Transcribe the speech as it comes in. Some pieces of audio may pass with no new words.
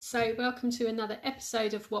So welcome to another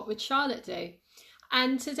episode of What Would Charlotte Do?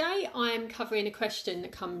 And today I'm covering a question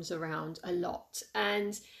that comes around a lot,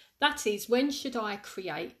 and that is, when should I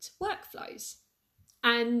create workflows?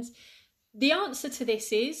 And the answer to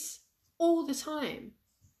this is all the time.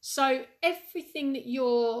 So everything that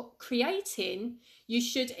you're creating, you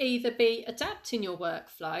should either be adapting your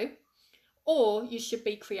workflow or you should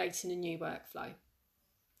be creating a new workflow.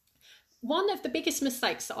 One of the biggest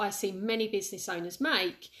mistakes that I see many business owners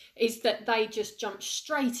make is that they just jump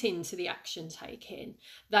straight into the action taking.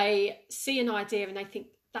 They see an idea and they think,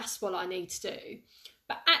 that's what I need to do.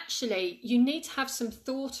 But actually, you need to have some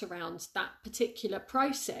thought around that particular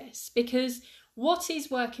process, because what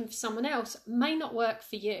is working for someone else may not work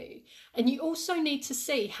for you. And you also need to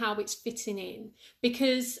see how it's fitting in,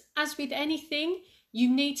 because as with anything, you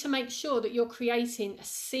need to make sure that you're creating a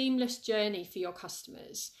seamless journey for your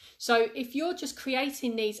customers. So if you're just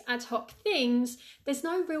creating these ad hoc things, there's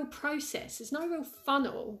no real process, there's no real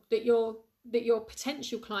funnel that your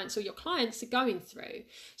potential clients or your clients are going through.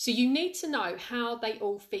 So you need to know how they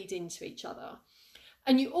all feed into each other.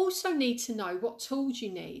 And you also need to know what tools you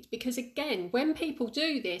need, because again, when people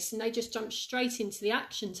do this and they just jump straight into the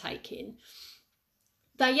action taking,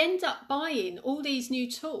 they end up buying all these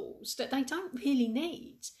new tools that they don't really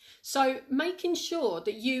need. So making sure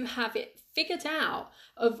that you have it figured out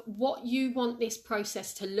of what you want this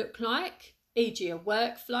process to look like, e.g. a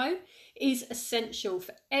workflow, is essential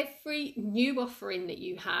for every new offering that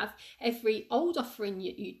you have, every old offering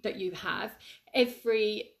that you have,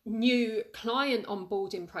 every new client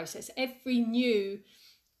onboarding process, every new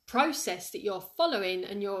process that you're following,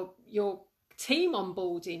 and your team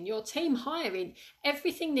onboarding, your team hiring.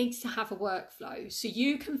 Everything needs to have a workflow so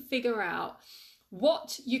you can figure out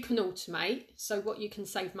what you can automate, so what you can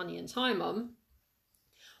save money and time on,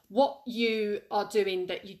 what you are doing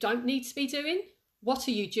that you don't need to be doing, what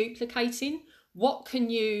are you duplicating, what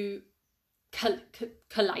can you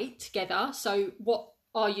collate together, so what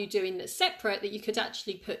are you doing that's separate that you could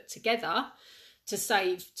actually put together to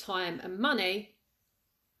save time and money,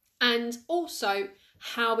 and also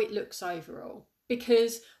how it looks overall.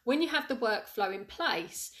 Because when you have the workflow in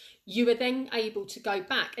place, you are then able to go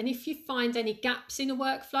back, and if you find any gaps in a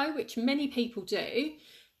workflow, which many people do,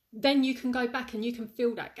 then you can go back and you can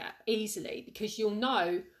fill that gap easily, because you'll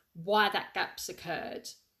know why that gap's occurred.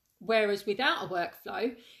 Whereas without a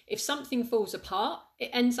workflow, if something falls apart, it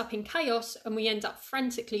ends up in chaos and we end up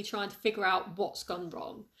frantically trying to figure out what's gone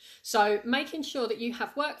wrong. So making sure that you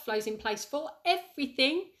have workflows in place for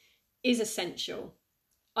everything is essential.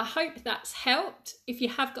 I hope that's helped. If you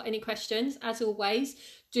have got any questions, as always,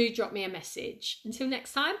 do drop me a message. Until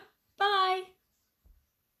next time, bye.